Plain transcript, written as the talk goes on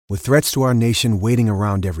With threats to our nation waiting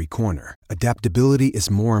around every corner, adaptability is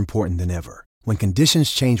more important than ever. When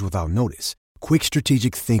conditions change without notice, quick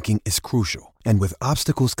strategic thinking is crucial. And with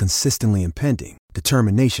obstacles consistently impending,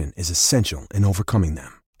 determination is essential in overcoming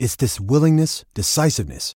them. It's this willingness,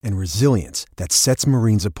 decisiveness, and resilience that sets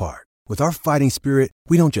Marines apart. With our fighting spirit,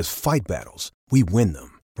 we don't just fight battles, we win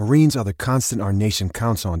them. Marines are the constant our nation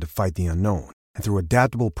counts on to fight the unknown. And through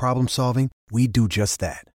adaptable problem solving, we do just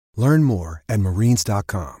that. Learn more at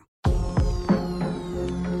marines.com.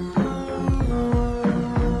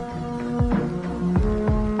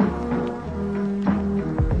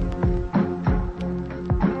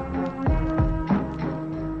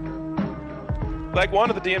 Leg one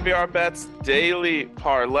of the DNVR Bets Daily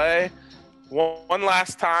Parlay. One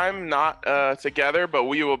last time, not together, but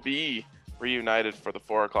we will be reunited for the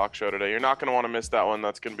 4 o'clock show today. You're not going to want to miss that one.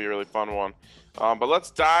 That's going to be a really fun one. But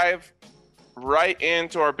let's dive right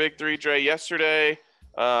into our big three, Dre. Yesterday,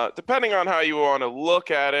 depending on how you want to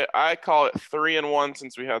look at it, I call it 3-1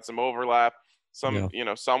 since we had some overlap. Some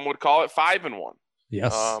would call it 5-1.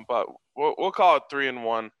 Yes. But we'll call it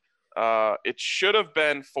 3-1. It should have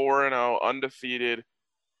been 4-0, undefeated.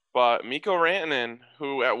 But Mikko Rantanen,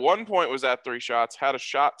 who at one point was at 3 shots, had a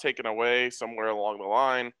shot taken away somewhere along the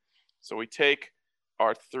line. So we take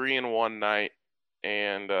our 3-1 night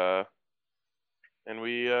and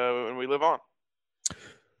we live on.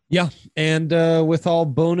 Yeah, and with all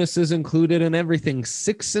bonuses included and everything,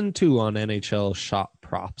 6-2 on NHL shot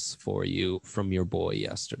props for you from your boy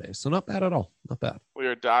yesterday. So not bad at all. Not bad. We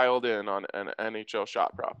are dialed in on NHL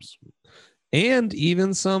shot props. And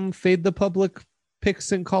even some fade the public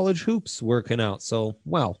picks in college hoops working out. So,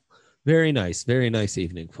 wow, very nice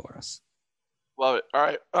evening for us. Love it. All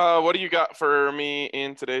right. What do you got for me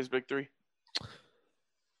in today's big three?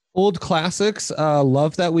 Old classics.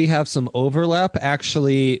 Love that we have some overlap.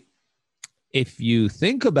 Actually, if you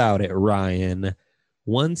think about it, Ryan,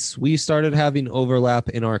 once we started having overlap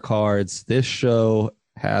in our cards, this show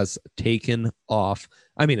has taken off.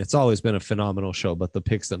 I mean, it's always been a phenomenal show, but the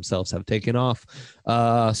picks themselves have taken off.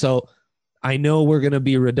 So I know we're going to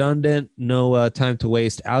be redundant. No time to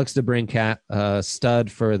waste. Alex DeBrincat,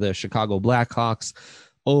 stud for the Chicago Blackhawks,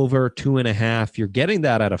 over 2.5. You're getting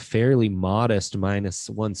that at a fairly modest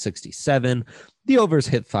 -167. The overs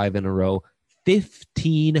hit 5 in a row.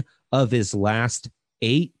 15 of his last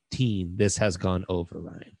 18. This has gone over,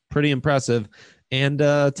 Ryan. Pretty impressive. And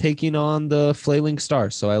taking on the Flailing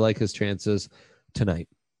Stars. So I like his chances tonight.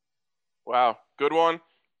 Wow. Good one.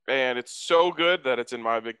 And it's so good that it's in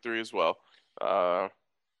my big three as well. The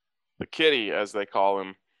kitty, as they call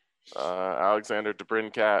him, Alexander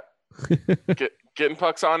DeBrincat, getting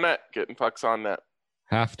pucks on net.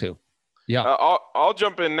 Have to. Yeah. I'll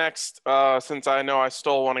jump in next since I know I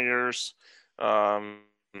stole one of yours.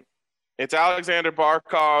 It's Alexander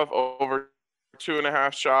Barkov over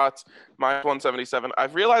 2.5 shots, -177.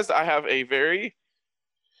 I've realized I have a very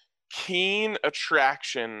keen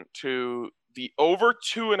attraction to the over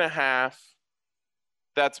 2.5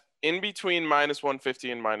 that's in between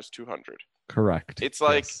 -150 and -200. Correct. It's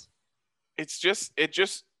like, yes. it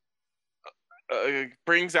just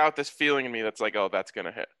brings out this feeling in me that's like, oh, that's going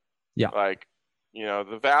to hit. Yeah. Like,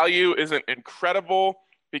 the value isn't incredible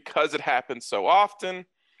because it happens so often,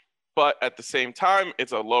 but at the same time,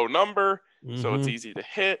 it's a low number, so it's easy to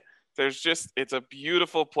hit. It's a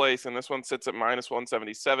beautiful place, and this one sits at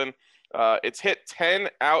 -177. It's hit 10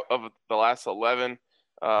 out of the last 11,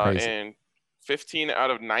 and 15 out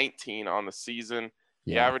of 19 on the season.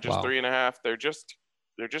 The average is 3.5. They're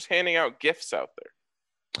just handing out gifts out there.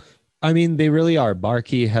 I mean, they really are.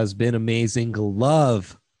 Barkey has been amazing.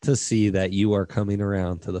 Love to see that you are coming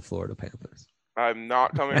around to the Florida Panthers. I'm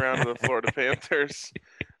not coming around to the Florida Panthers,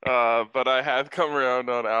 but I have come around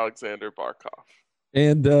on Alexander Barkov.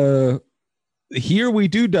 And here we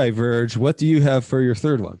do diverge. What do you have for your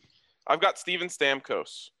third one? I've got Steven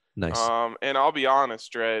Stamkos. Nice. And I'll be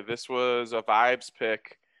honest, Dre, this was a vibes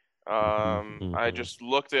pick. I just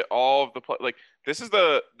looked at all of the this is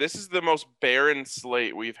the most barren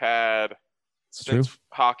slate we've had since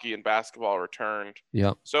hockey and basketball returned.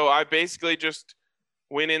 Yeah. So I basically just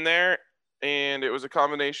went in there, and it was a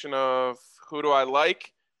combination of who do I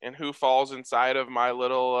like and who falls inside of my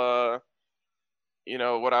little,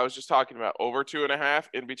 what I was just talking about, over 2.5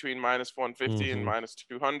 in between -150 and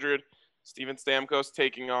 -200. Steven Stamkos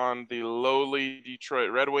taking on the lowly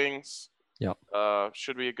Detroit Red Wings. Yeah.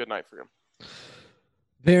 Should be a good night for him.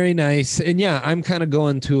 Very nice. And yeah, I'm kind of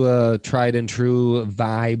going to a tried and true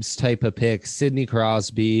vibes type of pick. Sidney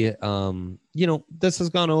Crosby. This has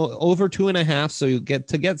gone over 2.5. So you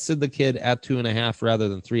get Sid the Kid at 2.5 rather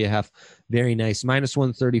than 3.5. Very nice.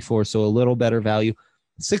 -134. So a little better value.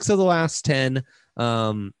 6 of the last 10.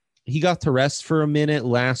 He got to rest for a minute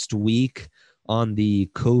last week on the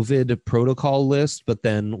COVID protocol list, but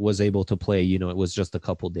then was able to play. You know, it was just a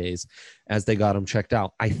couple days as they got him checked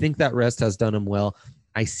out. I think that rest has done him well.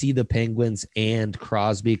 I see the Penguins and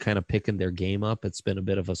Crosby kind of picking their game up. It's been a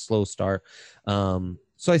bit of a slow start.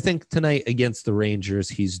 So I think tonight against the Rangers,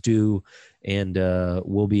 he's due, and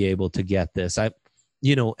we'll be able to get this. And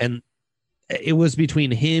it was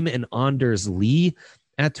between him and Anders Lee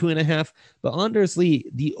at 2.5, but Anders Lee,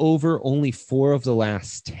 the over only 4 of the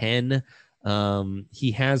last 10.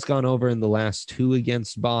 He has gone over in the last 2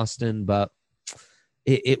 against Boston, but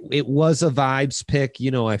it was a vibes pick.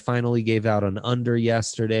 You know, I finally gave out an under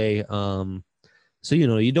yesterday. So, you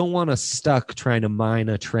know, you don't want to stuck trying to mine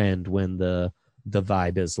a trend when the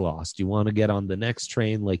vibe is lost. You want to get on the next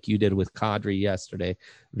train like you did with Kadri yesterday.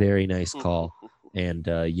 Very nice call. And,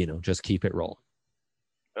 just keep it rolling.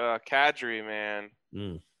 Kadri, man.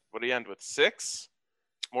 What did he end with? 6?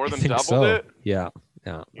 More than doubled so. it? Yeah.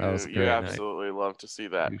 That was a great You absolutely night. love to see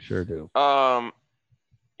that. You sure do. I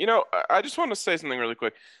just want to say something really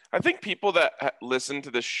quick. I think people that listen to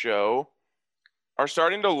this show are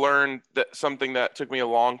starting to learn that something that took me a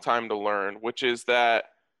long time to learn, which is that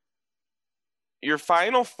your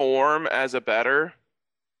final form as a bettor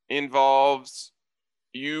involves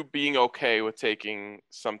you being okay with taking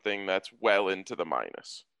something that's well into the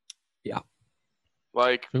minus. Yeah.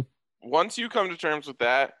 Like, once you come to terms with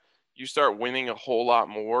that, you start winning a whole lot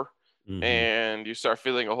more, and you start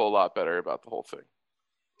feeling a whole lot better about the whole thing.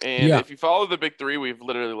 And if you follow the big 3, we've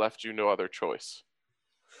literally left you no other choice.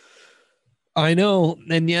 I know,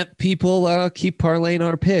 and yet people keep parlaying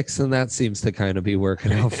our picks, and that seems to kind of be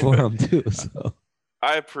working out for them too. So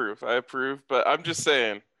I approve, but I'm just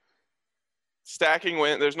saying, stacking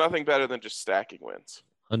win. There's nothing better than just stacking wins.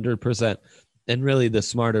 100%. And really, the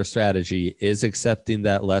smarter strategy is accepting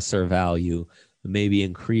that lesser value, maybe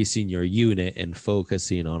increasing your unit and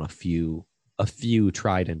focusing on a few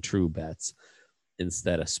tried and true bets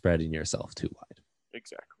instead of spreading yourself too wide.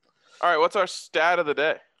 Exactly. All right, what's our stat of the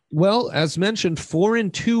day? Well, as mentioned,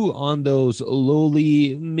 4-2 on those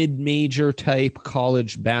lowly mid-major type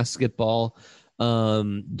college basketball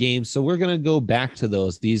games. So we're going to go back to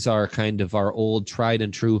those. These are kind of our old tried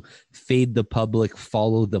and true fade the public,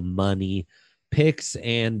 follow the money picks.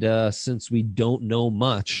 And since we don't know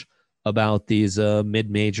much about these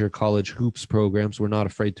mid-major college hoops programs, we're not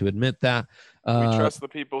afraid to admit that. We trust the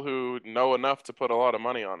people who know enough to put a lot of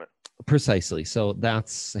money on it. Precisely. So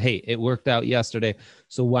it worked out yesterday.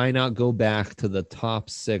 So why not go back to the top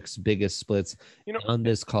 6 biggest splits on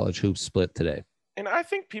this college hoop split today? And I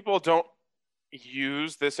think people don't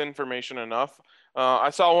use this information enough. I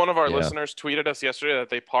saw one of our listeners tweeted us yesterday that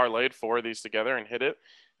they parlayed 4 of these together and hit it.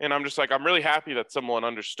 And I'm just like, I'm really happy that someone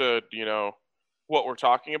understood, what we're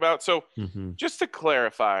talking about. So just to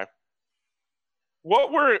clarify,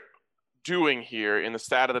 what we're doing here in the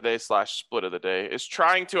stat of the day / split of the day is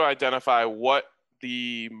trying to identify what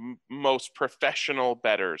the most professional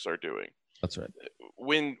bettors are doing. That's right.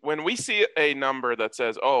 When we see a number that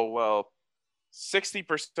says, 60%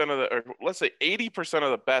 or let's say 80%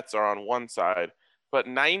 of the bets are on one side, but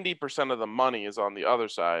 90% of the money is on the other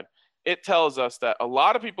side, it tells us that a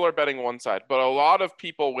lot of people are betting one side, but a lot of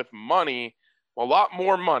people with money, a lot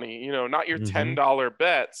more money, not your $10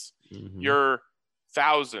 bets, your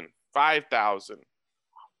 $1,000, $5,000,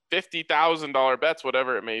 $50,000 bets,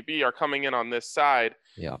 whatever it may be, are coming in on this side.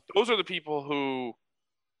 Yeah. Those are the people who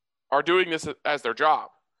are doing this as their job.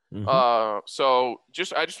 So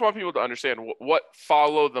I just want people to understand what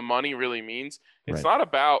follow the money really means. It's not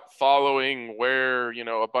about following where,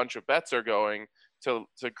 a bunch of bets are going to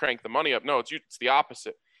crank the money up. No, it's the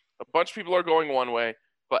opposite. A bunch of people are going one way,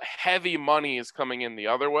 but heavy money is coming in the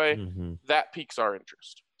other way. That piques our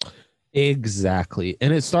interest. Exactly.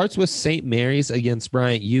 And it starts with St. Mary's against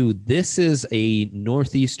Bryant U. This is a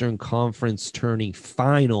Northeastern Conference tourney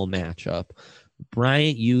final matchup.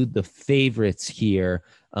 Bryant U, the favorites here.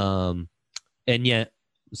 And yet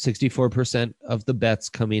 64% of the bets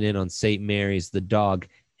coming in on St. Mary's, the dog.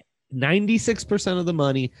 96% of the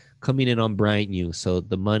money coming in on Bryant U. So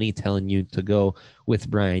the money telling you to go with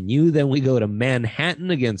Bryant U. Then we go to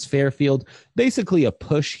Manhattan against Fairfield. Basically a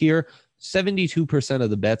push here. 72%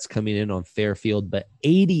 of the bets coming in on Fairfield, but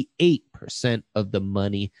 88% of the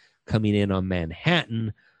money coming in on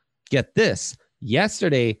Manhattan. Get this.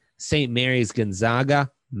 Yesterday, St. Mary's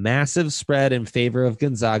Gonzaga, massive spread in favor of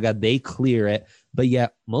Gonzaga. They clear it, but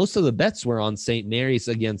yet most of the bets were on St. Mary's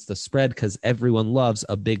against the spread because everyone loves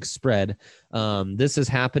a big spread. This is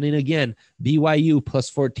happening again. BYU plus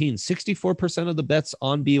 14, 64% of the bets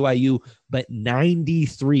on BYU, but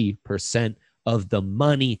 93% of the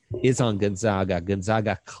money is on Gonzaga.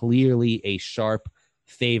 Gonzaga clearly a sharp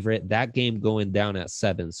favorite. That game going down at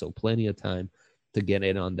 7, so plenty of time to get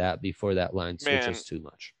in on that before that line switches too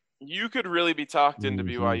much. You could really be talked into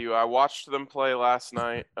BYU. I watched them play last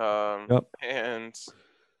night, and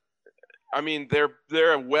I mean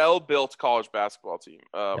they're a well-built college basketball team,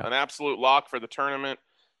 an absolute lock for the tournament.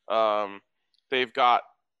 They've got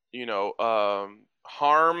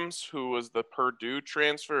Harms, who was the Purdue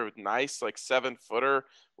transfer, with nice like 7-footer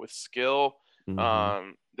with skill.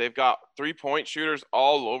 They've got 3-point shooters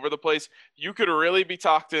all over the place. You could really be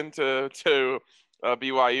talked into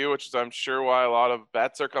BYU, which is I'm sure why a lot of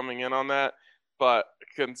bets are coming in on that. But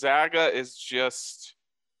Gonzaga is just,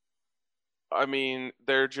 I mean,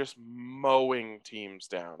 they're just mowing teams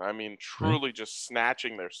down. I mean, truly just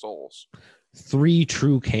snatching their souls. 3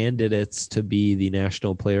 true candidates to be the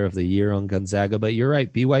National Player of the Year on Gonzaga, but you're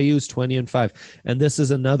right. BYU's 20-5, and this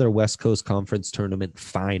is another West Coast Conference tournament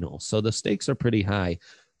final, so the stakes are pretty high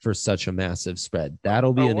for such a massive spread.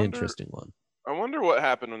 That'll be an interesting one. I wonder what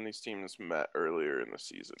happened when these teams met earlier in the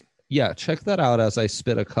season. Yeah, check that out as I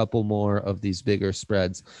spit a couple more of these bigger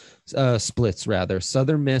splits rather.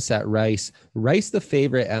 Southern Miss at Rice. Rice the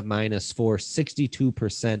favorite at -4,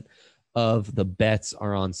 62% of the bets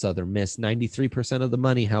are on Southern Miss, 93% of the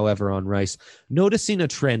money, however, on Rice. Noticing a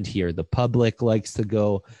trend here. The public likes to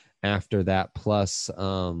go after that plus,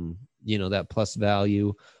 that plus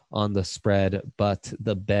value on the spread, but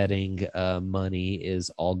the betting money is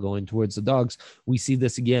all going towards the dogs. We see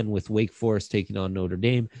this again with Wake Forest taking on Notre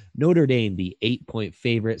Dame. Notre Dame, the 8-point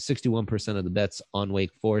favorite, 61% of the bets on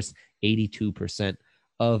Wake Forest, 82%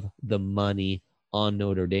 of the money on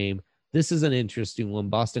Notre Dame. This is an interesting one.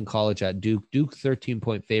 Boston College at Duke. Duke,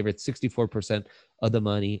 13-point favorite, 64% of the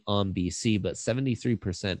money on BC, but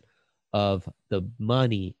 73% of the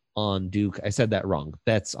money on Duke. I said that wrong.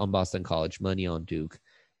 Bets on Boston College, money on Duke.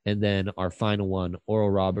 And then our final one, Oral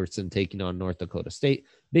Robertson taking on North Dakota State.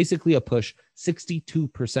 Basically a push,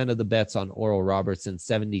 62% of the bets on Oral Robertson,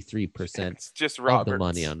 73% it's just of the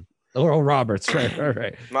money on Oral Roberts.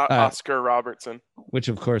 Right. Not Oscar Robertson. Which,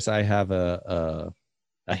 of course, I have a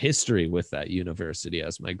history with that university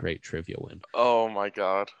as my great trivia win. Oh my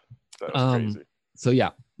God. That was crazy. So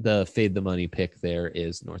yeah, the fade the money pick there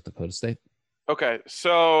is North Dakota State. Okay.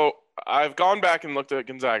 So I've gone back and looked at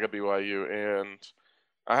Gonzaga BYU, and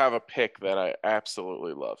I have a pick that I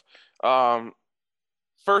absolutely love.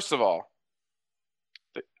 First of all,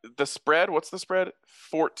 the spread, what's the spread?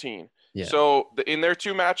 14. Yeah. So in their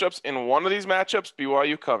 2 matchups, in one of these matchups,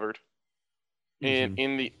 BYU covered. And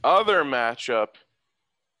in the other matchup,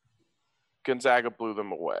 Gonzaga blew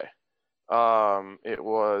them away. It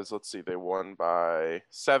was, let's see, they won by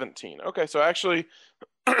 17. Okay, so actually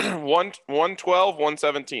 112,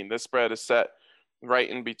 117. This spread is set right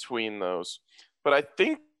in between those. But I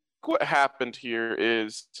think what happened here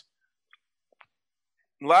is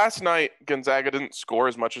last night Gonzaga didn't score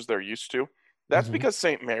as much as they're used to. That's because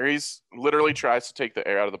St. Mary's literally tries to take the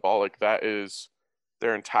air out of the ball. Like, that is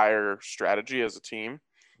their entire strategy as a team.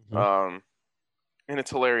 And it's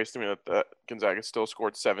hilarious to me that Gonzaga still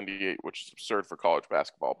scored 78, which is absurd for college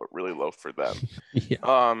basketball, but really low for them.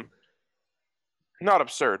 Not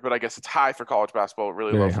absurd, but I guess it's high for college basketball,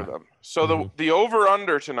 really low for them. So the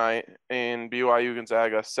over-under tonight in BYU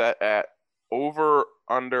Gonzaga set at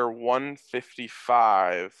over-under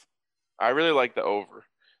 155. I really like the over.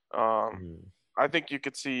 I think you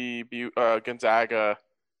could see Gonzaga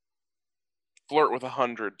flirt with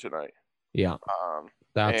 100 tonight. Yeah,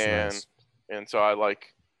 that's nice. And so I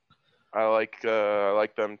like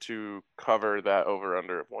them to cover that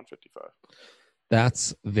over-under of 155.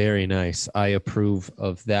 That's very nice. I approve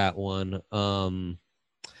of that one.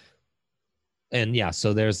 And yeah,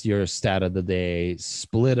 so there's your stat of the day,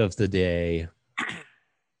 split of the day.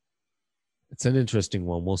 It's an interesting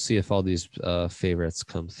one. We'll see if all these favorites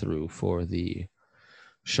come through for the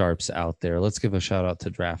sharps out there. Let's give a shout out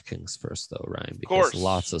to DraftKings first, though, Ryan, because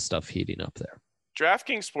lots of stuff heating up there.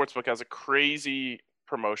 DraftKings Sportsbook has a crazy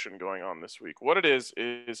promotion going on this week. What it is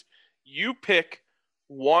you pick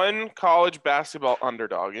one college basketball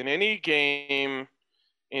underdog in any game,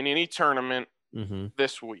 in any tournament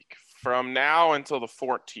this week, from now until the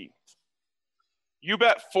 14th. You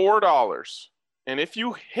bet $4, and if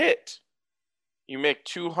you hit, you make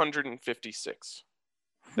 $256.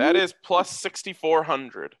 That is plus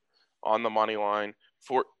 6,400 on the money line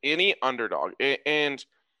for any underdog. And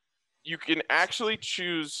you can actually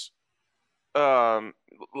choose,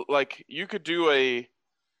 like, you could do a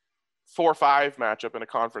 4-5 matchup in a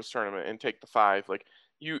conference tournament and take the 5. Like,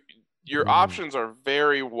 your options are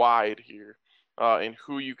very wide here in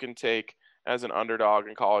who you can take. as an underdog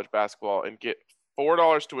in college basketball and get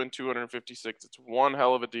 $4 to win 256. It's one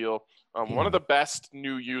hell of a deal. One of the best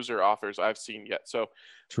new user offers I've seen yet. So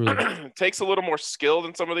it takes a little more skill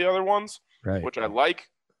than some of the other ones, which I like.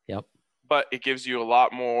 Yep. But it gives you a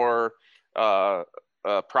lot more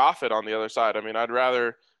profit on the other side. I mean, I'd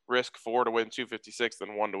rather risk 4 to win 256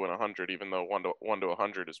 than 1 to win 100, even though 1 to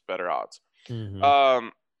 100 is better odds.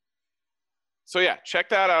 So yeah, check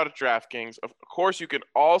that out at DraftKings. Of course, you can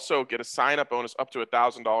also get a sign-up bonus up to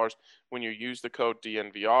 $1,000 when you use the code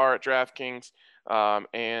DNVR at DraftKings,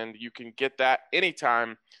 and you can get that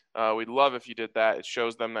anytime. We'd love if you did that. It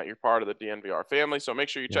shows them that you're part of the DNVR family. So make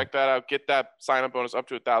sure you check that out. Get that sign-up bonus up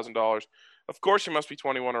to $1,000. Of course, you must be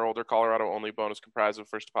 21 or older. Colorado only. Bonus comprised of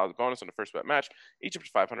first deposit bonus and a first bet match. Each up to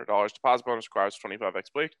 $500. Deposit bonus requires 25x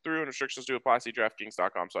playthrough, and restrictions do apply. See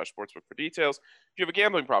DraftKings.com/sportsbook for details. If you have a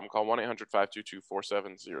gambling problem, call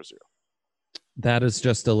 1-800-522-4700. That is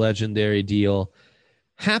just a legendary deal.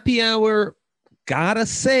 Happy hour. Gotta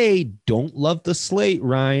say, don't love the slate,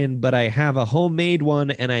 Ryan, but I have a homemade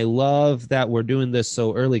one, and I love that we're doing this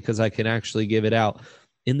so early because I can actually give it out.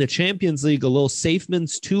 In the Champions League, a little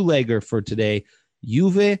Safeman's two-legger for today.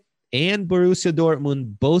 Juve and Borussia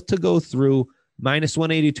Dortmund both to go through.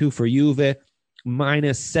 -182 for Juve,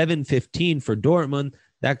 -715 for Dortmund.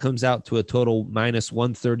 That comes out to a total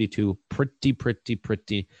 -132.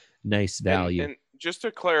 Pretty nice value. And just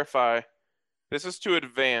to clarify, this is to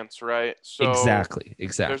advance, right? So Exactly.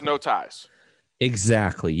 There's no ties.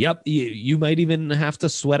 Exactly. Yep. You might even have to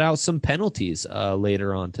sweat out some penalties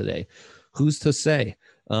later on today. Who's to say?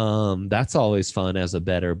 That's always fun as a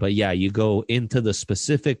bettor. But yeah, you go into the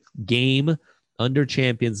specific game under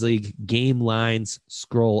Champions League game lines,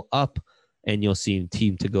 scroll up, and you'll see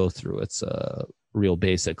team to go through. It's a real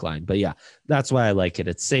basic line. But yeah, that's why I like it.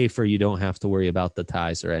 It's safer. You don't have to worry about the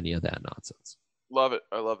ties or any of that nonsense. Love it.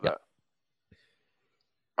 I love that.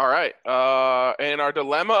 All right. And our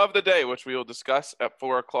dilemma of the day, which we will discuss at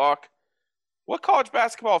 4:00. What college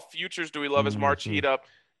basketball futures do we love as March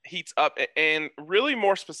heats up? And really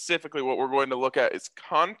more specifically, what we're going to look at is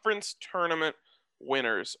conference tournament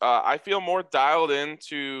winners. I feel more dialed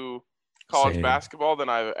into college basketball than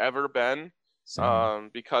I've ever been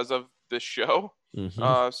because of this show.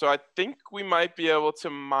 So I think we might be able to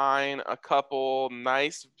mine a couple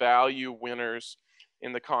nice value winners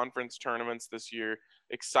in the conference tournaments this year.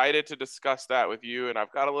 Excited to discuss that with you. And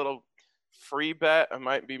I've got a little free bet. I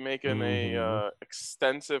might be making a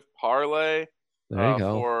extensive parlay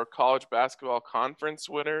for college basketball conference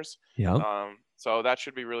winners. So that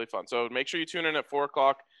should be really fun. So make sure you tune in at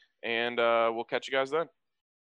 4:00, and we'll catch you guys then.